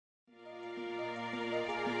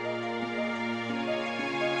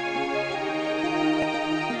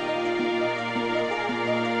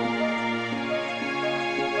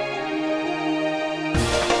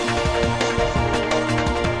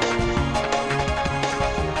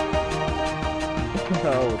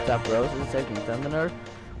Yo, what's up, bros? It's Second Thunder.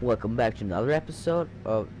 Welcome back to another episode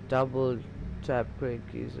of Double Tap Great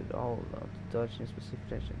Keys and all of the dodging specific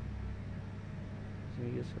tension.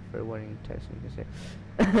 Use for warning text, you can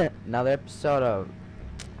say. Another episode of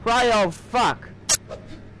Cryo Fuck!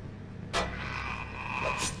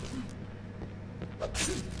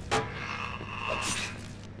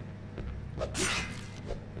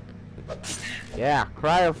 Yeah,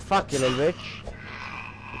 Cryo Fuck, you little bitch.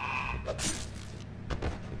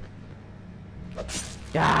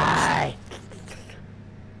 Die!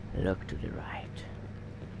 Look to the right.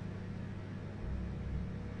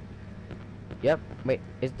 Yep, wait,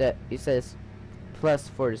 is that it says plus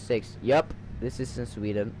 46. Yep, this is in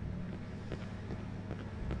Sweden.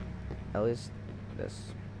 At least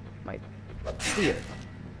this might be it.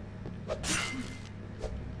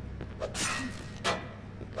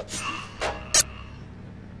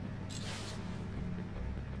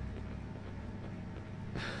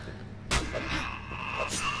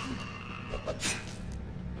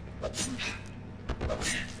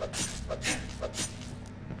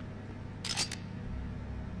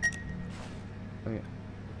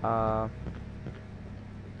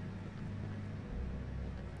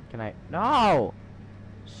 Can I? No!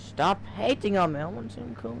 Stop hating on me. I want to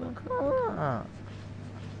call my I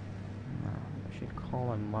should call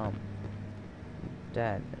my mom,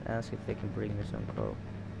 dad, and ask if they can bring me some coke.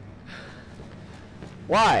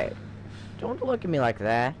 Why? Don't look at me like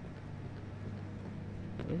that.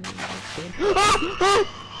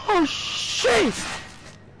 Oh shit!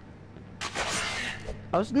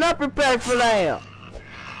 I was not prepared for that.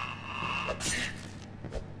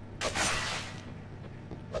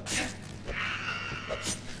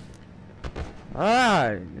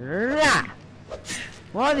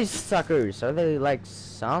 What are these suckers? Are they like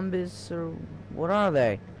zombies or what are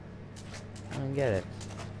they? I don't get it.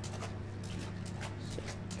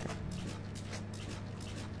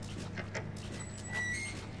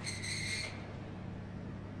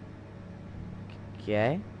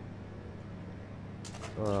 Okay.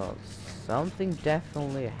 Well, something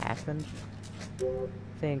definitely happened. I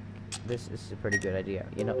think this is a pretty good idea.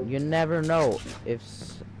 You know, you never know if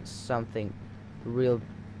something real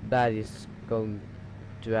bad is going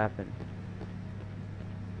to happen.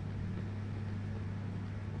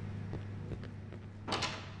 I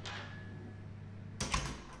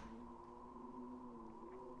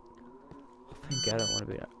think I don't want to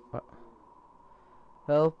be that. What?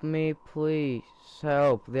 Help me, please.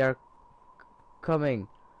 Help. They are coming.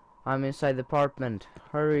 I'm inside the apartment.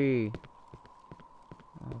 Hurry.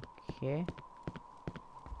 Okay.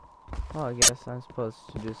 Oh, I guess I'm supposed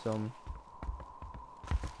to do some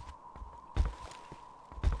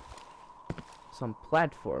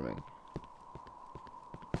platforming.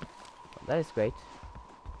 Well, that is great.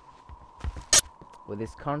 With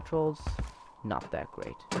these controls, not that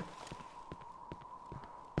great. Come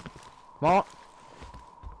on.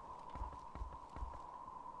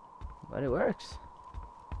 But it works.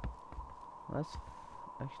 Well, that's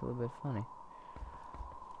actually a little bit funny.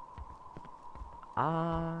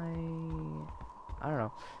 I don't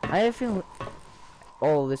know. I feel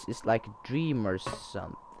all this is like a dream or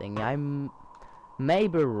something. I'm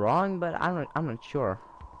maybe wrong, but I'm not sure.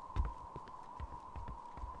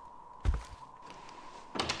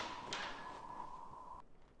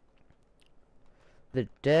 The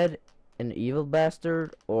dead and evil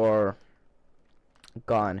bastard or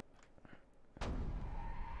gone.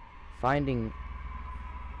 Finding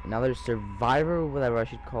another survivor, whatever I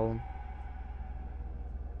should call him.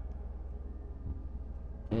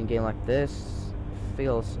 In a game like this,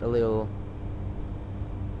 feels a little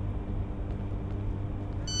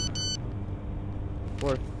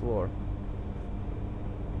fourth floor.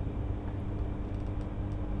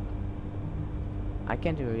 I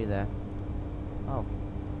can't even read that. Oh,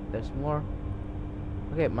 there's more.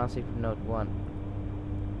 Okay, my secret note 1.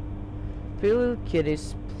 3 little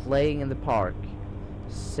kitties playing in the park.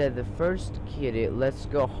 Said the first kitty, let's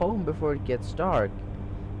go home before it gets dark.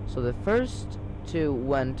 So the first 2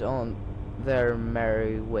 went on their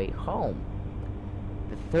merry way home.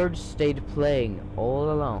 The third stayed playing all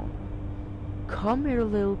alone. Come here,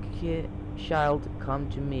 little child, come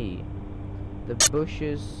to me. The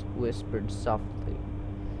bushes whispered softly.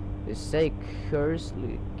 They say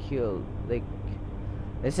cursedly killed. They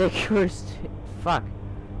say cursed. Fuck.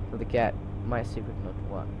 For the cat. My secret note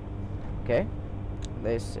 1. Okay.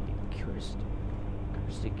 They say cursed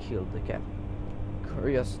killed the cat.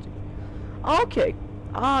 Curiosity. Okay.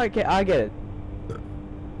 Okay, I get it.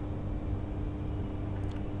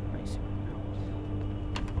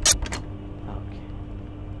 Okay.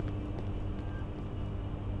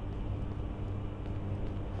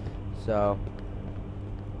 So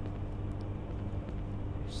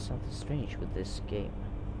there's something strange with this game.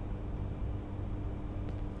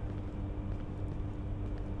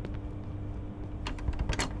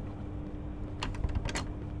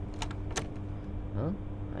 Huh?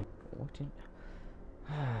 I walked in.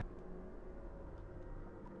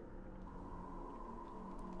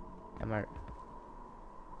 Am I?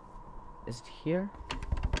 Is it here?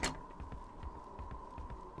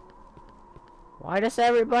 Why does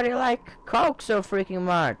everybody like Coke so freaking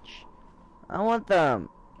much? I want them.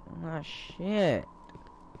 Ah, shit.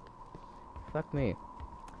 Fuck me.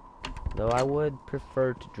 Though I would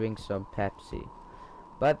prefer to drink some Pepsi.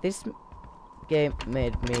 But this game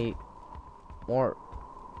made me more...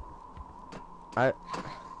 I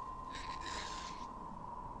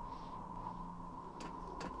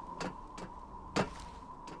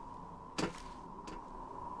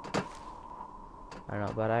don't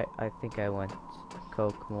know, but I think I want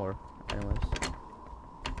Coke more anyways.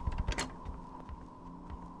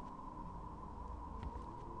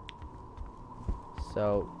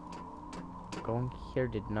 So going here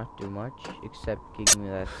did not do much except give me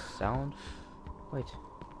that sound. Wait.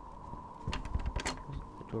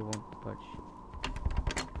 The door won't budge.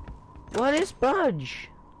 What is budge?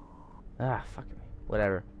 Ah, fuck me.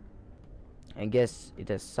 Whatever. I guess it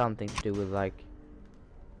has something to do with like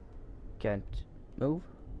can't move.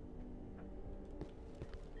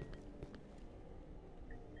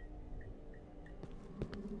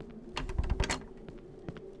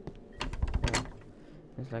 Yeah.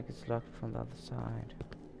 It's like it's locked from the other side.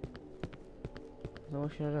 So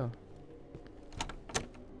what should I do?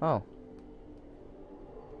 Oh.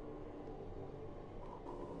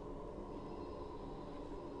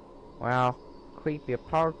 Well, creepy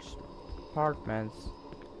apartments.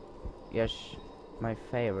 Yes, my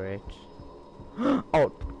favorite.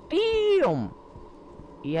 Oh, damn!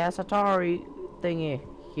 He has Atari thingy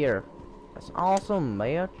here. That's awesome,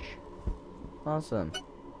 bitch. Awesome.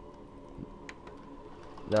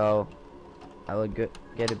 Though, I will get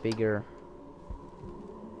a bigger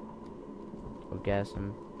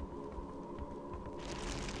orgasm.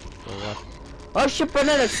 For what? Oh shit,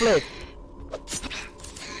 banana split!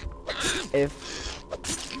 If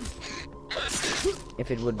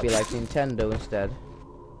it would be like Nintendo instead.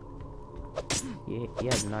 He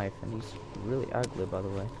had a knife and he's really ugly, by the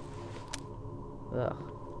way. Ugh.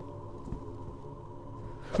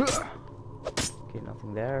 Okay,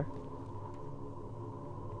 nothing there.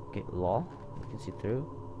 Okay, law. You can see through.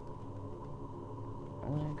 I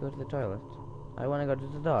wanna go to the toilet. I wanna go to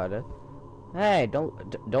the toilet. Hey,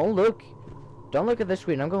 don't look. Don't look at the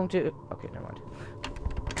screen. I'm going to. Okay, never mind.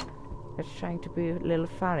 It's trying to be a little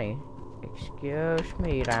funny. Excuse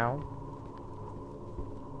me now.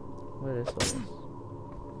 What is all this?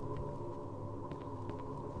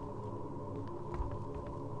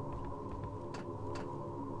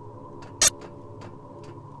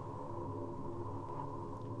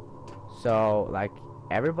 So, like,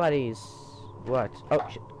 everybody's... What? Oh,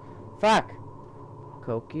 shit. Fuck!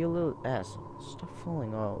 Coke, you little asshole. Stop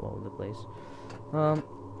falling all over the place.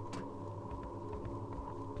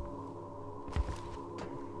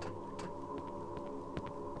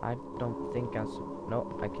 I don't think I'm... No,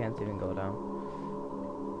 I can't even go down.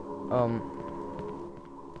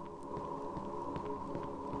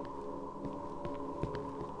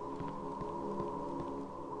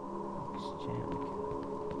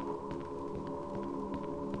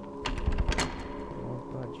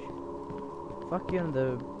 Fuck you and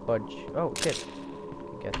the budge. Oh shit.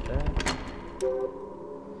 Get that.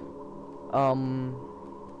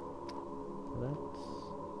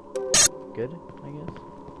 That's good, I guess.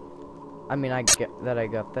 I mean, I get that I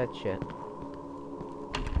got that shit.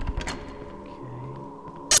 Okay.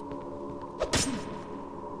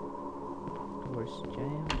 Door's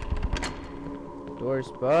jammed. Door's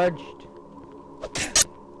budged.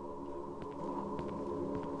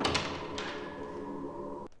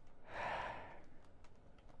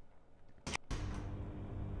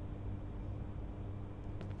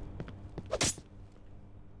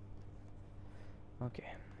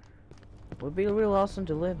 Okay. Would be real awesome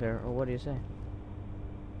to live here, or what do you say?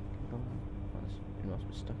 It must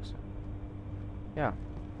be stuck so. Yeah.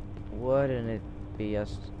 Wouldn't it be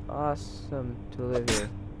as awesome to live here?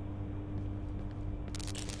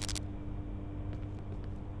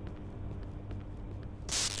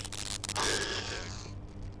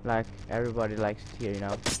 Like everybody likes it here, you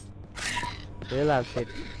know. They love it.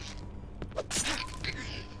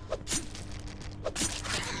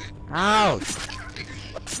 Ouch!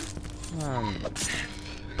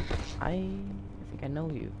 I think I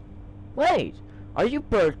know you. Wait! Are you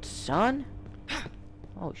Bert's son?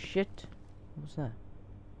 Oh shit. What was that?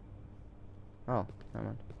 Oh, never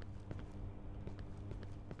mind.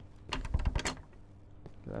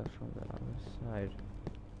 That's from the other side.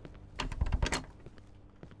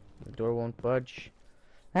 The door won't budge.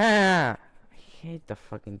 Ah! I hate the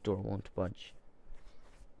fucking door won't budge.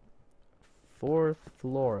 4th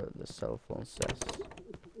floor, the cell phone says.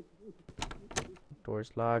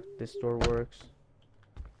 Door's locked. This door works.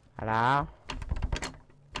 Hello?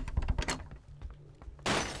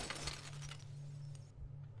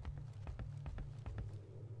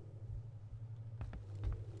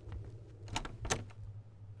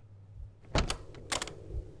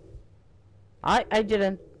 I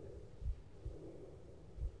didn't.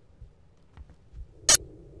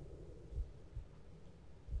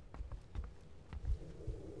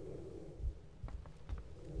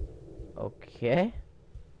 Okay.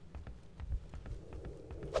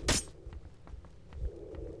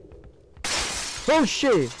 Oh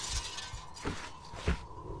shit!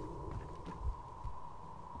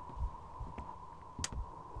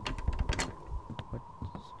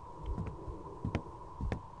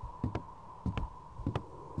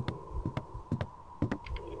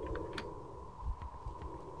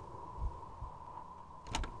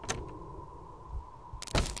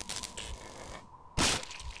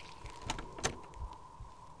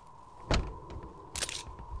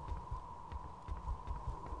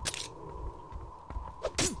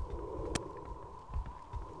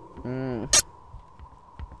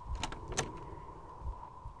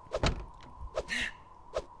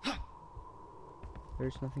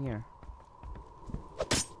 There's nothing here.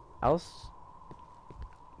 Else?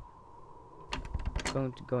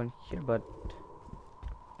 Going to go in here, but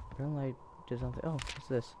apparently I did something. Oh, what's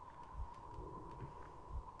this?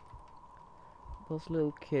 Those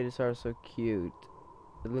little kids are so cute.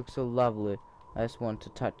 It looks so lovely. I just want to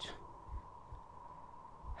touch.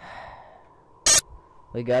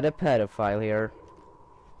 We got a pedophile here.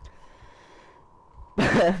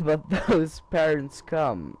 But those parents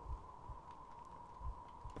come.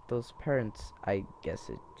 Those parents, I guess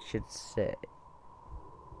it should say,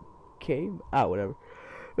 came out, whatever.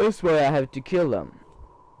 That's why I have to kill them.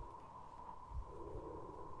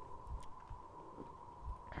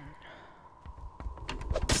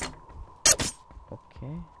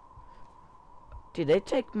 Okay. Did they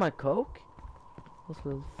take my coke? Those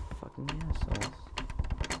little fucking assholes.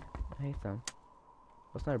 I hate them.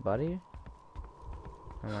 Wasn't there a body here?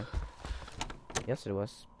 Never mind. Yes, it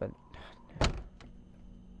was, but.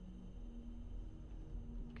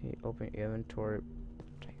 Okay, open inventory.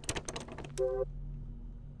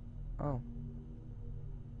 Oh.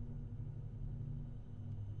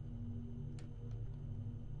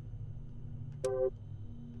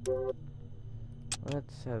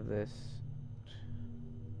 Let's have this.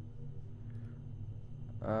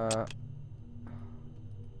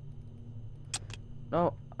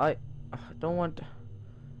 No, I don't want.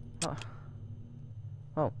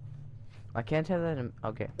 Oh, I can't have that in.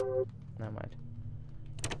 Okay, never mind.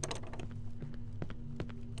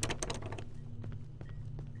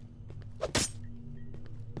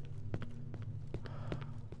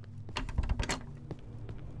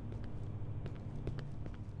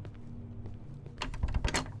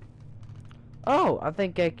 Oh, I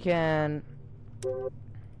think I can.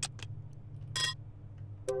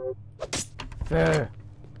 Fair.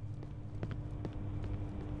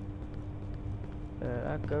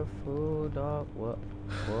 I got food out. What?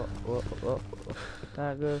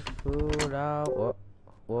 I got food out. What?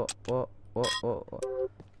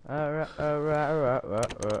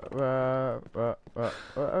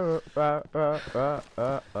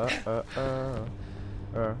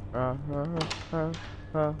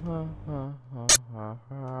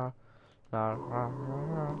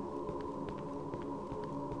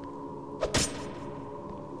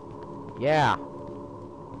 Yeah.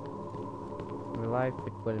 In real life,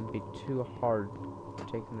 it wouldn't be too hard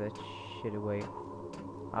taking that shit away,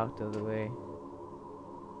 out of the way.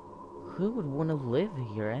 Who would want to live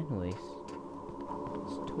here, anyways?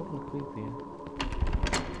 It's totally creepy.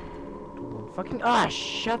 Fucking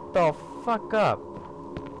shut the fuck up.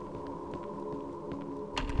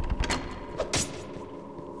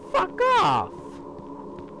 Fuck off.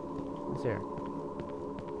 What's here?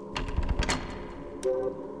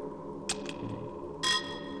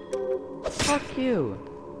 Fuck you.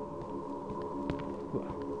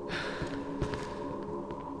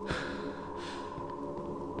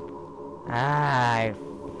 I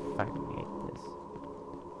fucking hate this.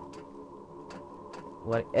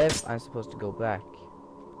 What if I'm supposed to go back?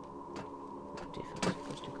 What if I'm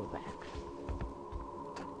supposed to go back?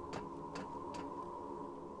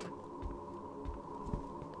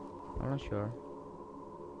 I'm not sure.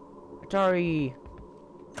 Atari!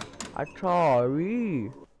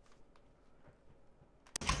 Atari!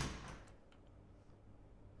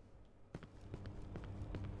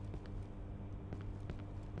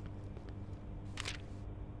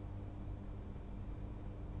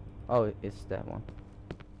 Oh, it's that one.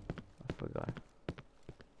 I forgot.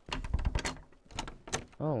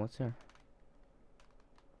 Oh, what's here?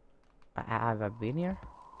 Have I been here?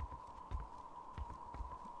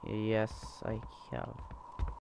 Yes, I have.